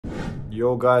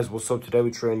Yo guys, what's up? Today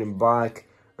we're training back.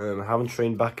 I haven't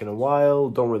trained back in a while.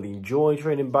 Don't really enjoy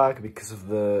training back because of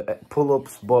the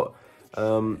pull-ups, but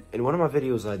in one of my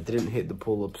videos I didn't hit the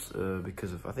pull-ups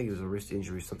because of, I think it was a wrist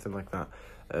injury, something like that,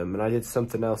 and I did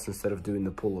something else instead of doing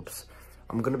the pull-ups.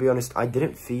 I'm gonna be honest, I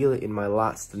didn't feel it in my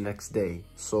lats the next day,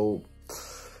 so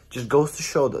just goes to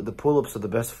show that the pull-ups are the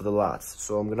best for the lats.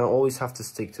 So I'm gonna always have to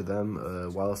stick to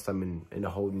them whilst I'm in a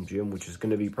holding gym, which is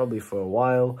gonna be probably for a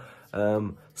while.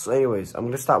 So anyways, I'm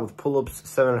gonna start with pull-ups.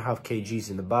 7.5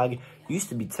 kgs in the bag. Used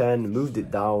to be 10, moved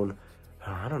it down.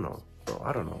 I don't know, bro.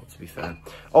 I don't know, to be fair.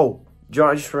 Oh, do you know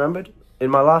what I just remembered? In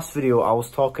my last video, I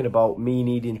was talking about me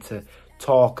needing to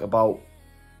talk about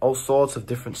all sorts of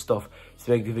different stuff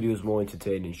to make the videos more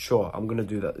entertaining. Sure, I'm gonna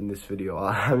do that in this video.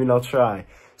 I mean, I'll try.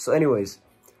 So anyways,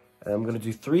 I'm gonna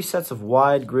do 3 sets of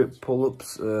wide grip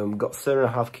pull-ups. Got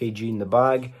 7.5 kg in the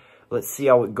bag. Let's see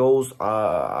how it goes.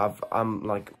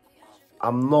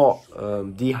 I'm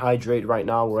not dehydrated right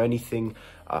now or anything.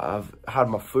 I've had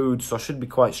my food, so I should be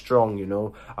quite strong, you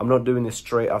know. I'm not doing this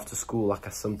straight after school like I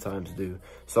sometimes do.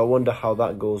 So I wonder how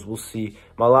that goes. We'll see.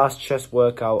 My last chest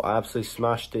workout, I absolutely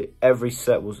smashed it. Every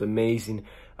set was amazing.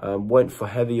 Went for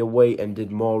heavier weight and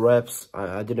did more reps.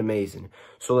 I did amazing.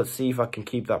 So let's see if I can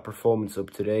keep that performance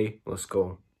up today. Let's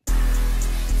go.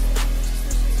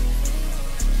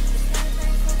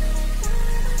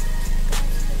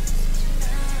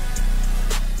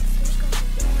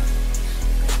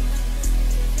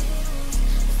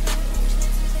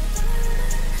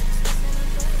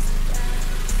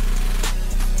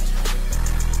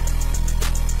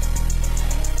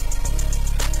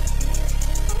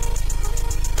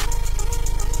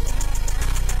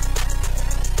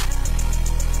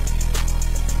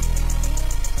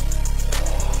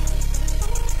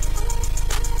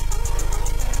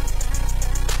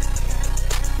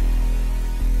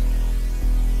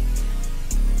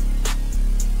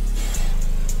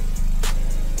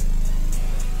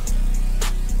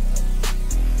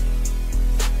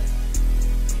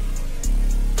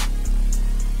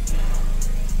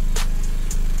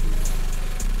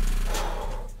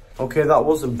 Okay, that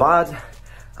wasn't bad.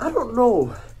 I don't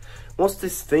know. What's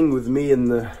this thing with me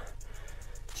and the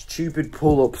stupid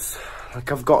pull-ups? Like,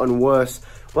 I've gotten worse.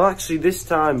 Well, actually, this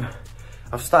time,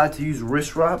 I've started to use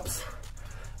wrist wraps.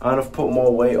 And I've put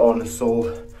more weight on,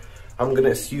 so I'm going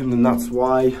to assume that that's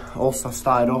why. Also, I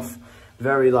started off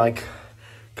very, like,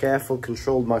 careful,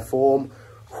 controlled my form.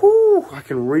 Whew, I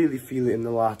can really feel it in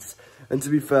the lats. And to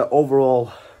be fair,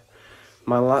 overall,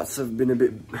 my lats have been a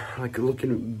bit, like,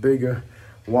 looking bigger,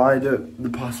 wider the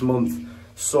past month,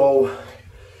 so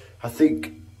I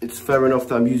think it's fair enough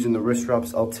that I'm using the wrist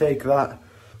wraps. I'll take that.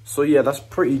 So yeah, that's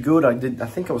pretty good. I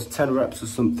think I was 10 reps or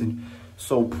something,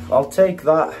 so I'll take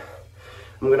that.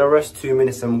 I'm gonna rest 2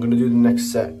 minutes and I'm gonna do the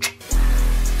next set.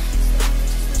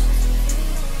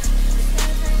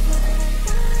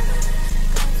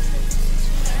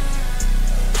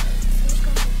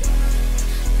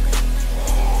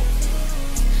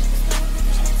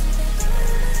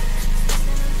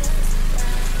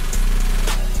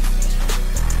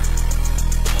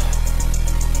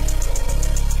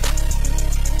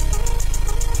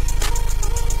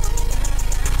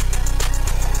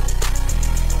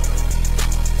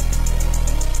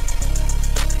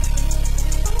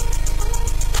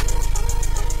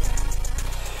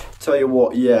 Tell you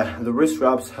what, yeah, the wrist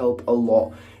wraps help a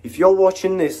lot. If you're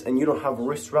watching this and you don't have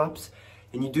wrist wraps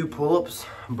and you do pull-ups,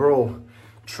 bro,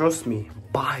 trust me,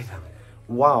 buy them.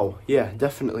 Wow, yeah,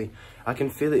 definitely. I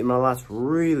can feel it in my lats,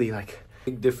 really, like,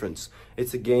 big difference.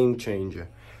 It's a game changer.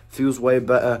 Feels way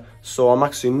better. So I'm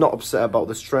actually not upset about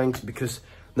the strength because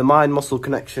the mind-muscle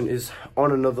connection is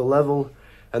on another level,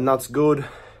 and that's good.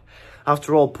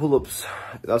 After all, pull-ups,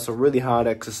 that's a really hard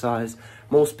exercise.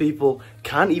 Most people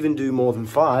can't even do more than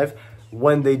 5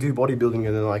 when they do bodybuilding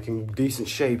and they're like in decent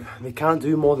shape. They can't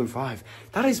do more than 5.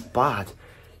 That is bad.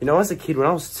 You know, as a kid, when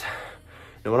I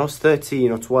was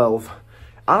 13 or 12,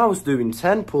 I was doing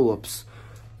 10 pull-ups,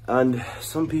 and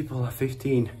some people are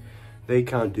 15. They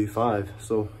can't do 5.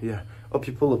 So yeah, up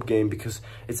your pull-up game because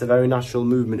it's a very natural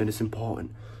movement and it's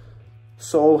important.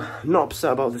 So I'm not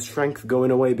upset about the strength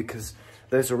going away because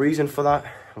there's a reason for that,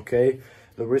 okay?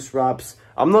 The wrist wraps.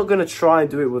 I'm not gonna try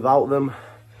and do it without them.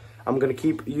 I'm gonna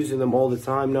keep using them all the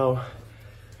time now.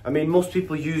 I mean, most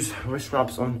people use wrist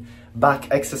wraps on back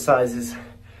exercises,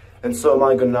 and so am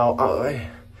I gonna now.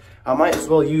 I might as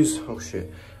well use, oh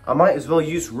shit. I might as well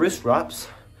use wrist wraps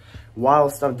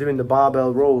whilst I'm doing the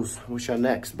barbell rows, which are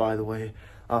next, by the way,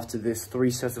 after this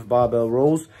 3 sets of barbell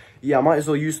rows. Yeah, I might as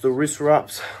well use the wrist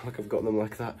wraps. Like, I've got them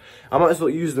like that. I might as well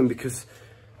use them because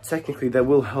technically they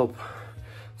will help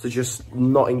to just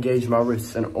not engage my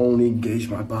wrists and only engage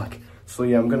my back. So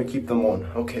yeah, I'm gonna keep them on.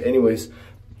 Okay, anyways,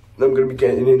 I'm gonna be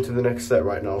getting into the next set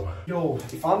right now. Yo,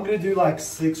 if I'm gonna do like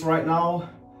 6 right now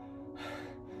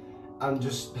and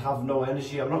just have no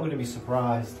energy, I'm not gonna be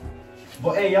surprised.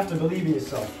 But hey, you have to believe in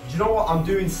yourself. Do you know what? I'm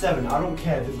doing 7. I don't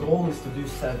care. The goal is to do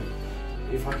 7.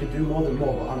 If I can do more than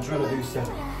more, but I'm trying to do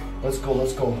 7. Let's go,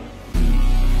 let's go.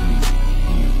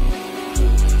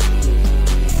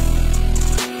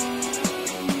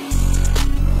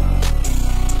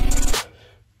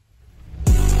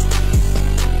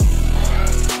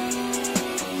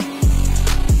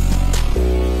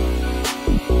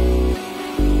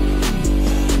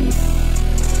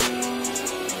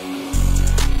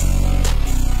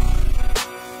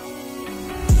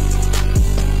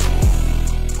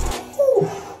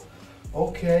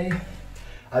 Okay,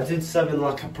 I did 7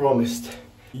 like I promised.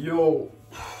 Yo,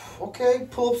 okay,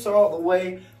 pull-ups are out the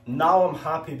way. Now I'm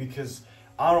happy because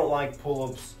I don't like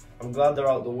pull-ups. I'm glad they're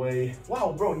out the way.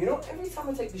 Wow, bro, you know, every time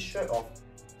I take this shirt off,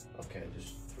 okay,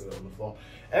 just threw it on the floor.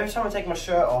 Every time I take my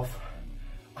shirt off,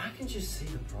 I can just see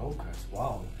the progress.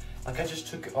 Wow, like I just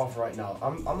took it off right now.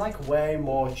 I'm like way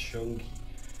more chunky.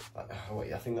 Oh,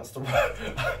 wait, I think that's the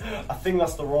I think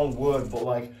that's the wrong word, but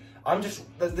like I'm just,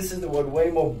 this is the word, way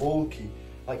more bulky.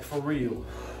 Like for real,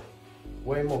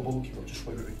 way more bulky, bro. Just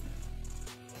wait.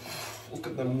 Look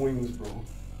at them wings, bro.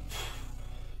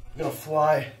 I'm gonna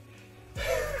fly.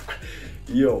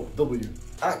 Yo, W.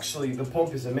 Actually, the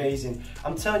pump is amazing.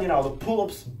 I'm telling you now, the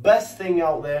pull-ups, best thing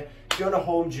out there. If you're in a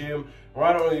home gym, or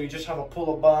I don't know, you just have a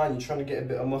pull-up bar and you're trying to get a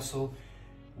bit of muscle.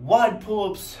 Wide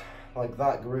pull-ups, like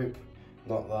that grip,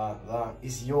 not that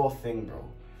is your thing, bro.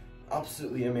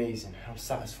 Absolutely amazing. I'm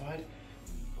satisfied.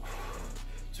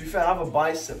 To be fair, I have a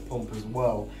bicep pump as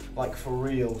well, like for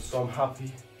real, so I'm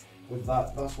happy with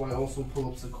that. That's why also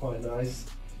pull-ups are quite nice.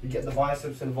 You get the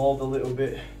biceps involved a little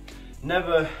bit.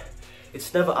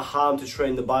 It's never a harm to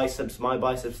train the biceps. My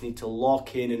biceps need to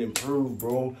lock in and improve,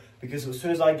 bro, because as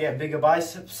soon as I get bigger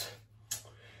biceps,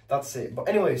 that's it. But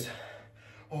anyways,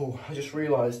 oh, I just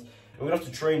realized I'm gonna have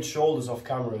to train shoulders off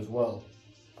camera as well.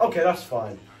 Okay, that's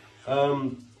fine.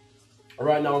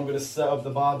 Right now I'm gonna set up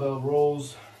the barbell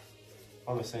rows.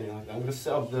 Why am I saying it like that? I'm gonna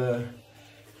set up the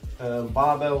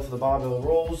barbell for the barbell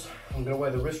rolls. I'm gonna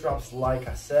wear the wrist wraps like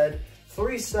I said.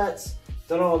 3 sets,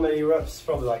 don't know how many reps,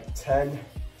 probably like 10.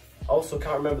 I also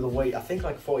can't remember the weight, I think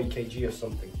like 40 kg or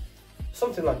something.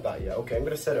 Something like that, yeah. Okay, I'm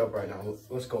gonna set it up right now,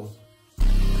 let's go.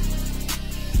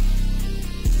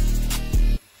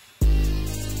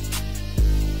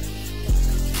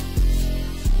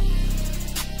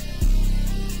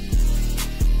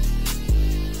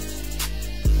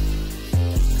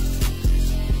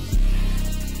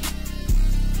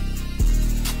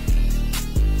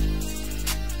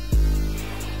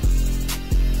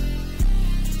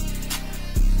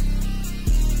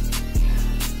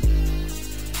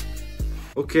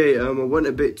 Okay, I went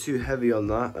a bit too heavy on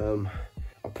that.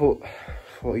 I put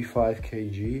 45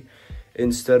 kg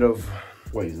instead of,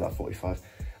 wait, is that 45?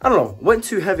 I don't know, went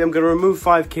too heavy. I'm gonna remove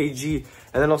 5 kg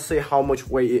and then I'll see how much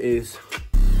weight it is.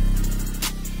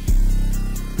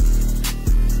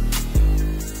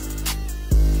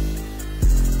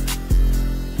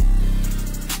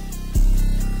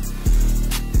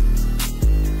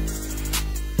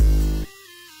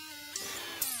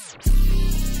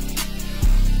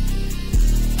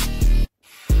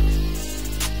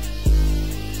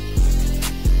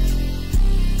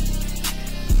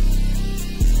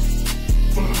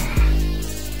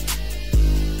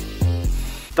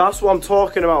 That's what I'm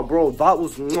talking about, bro. That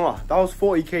was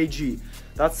 40 kg.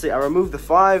 That's it. I removed the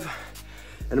 5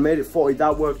 and I made it 40.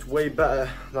 That worked way better.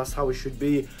 That's how it should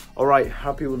be. All right,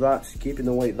 happy with that. Just keeping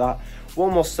the weight that.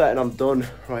 One more set and I'm done.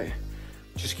 Right,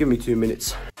 just give me 2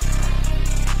 minutes.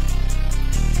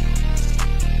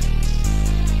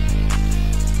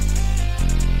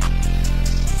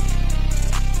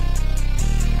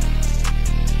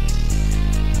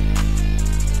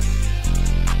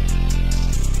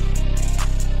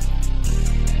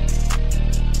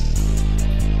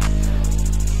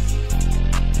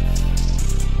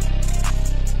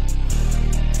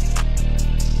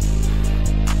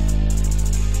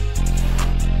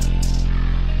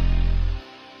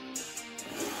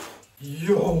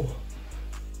 Yo,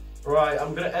 right,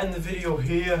 I'm gonna end the video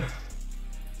here.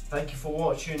 Thank you for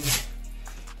watching.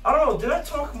 I don't know, did I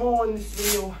talk more in this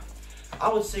video?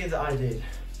 I would say that I did.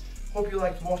 Hope you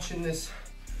liked watching this.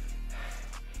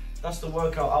 That's the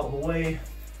workout out of the way.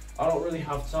 I don't really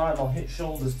have time. I'll hit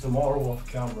shoulders tomorrow off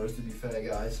camera, to be fair,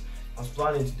 guys. I was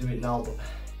planning to do it now, but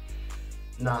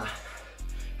nah.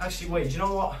 Actually, wait, do you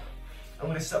know what? I'm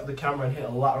gonna set up the camera and hit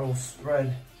a lateral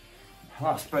spread.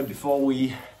 last spread before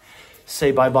we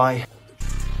say bye-bye.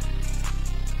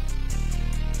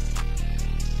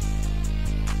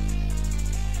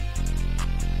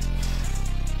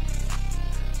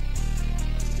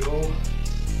 Go.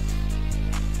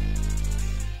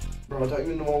 Bro, I don't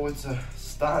even know where to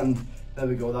stand. There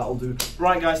we go, that'll do.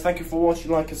 Right guys, thank you for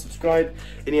watching. Like and subscribe.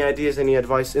 Any ideas, any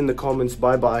advice in the comments.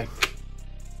 Bye bye.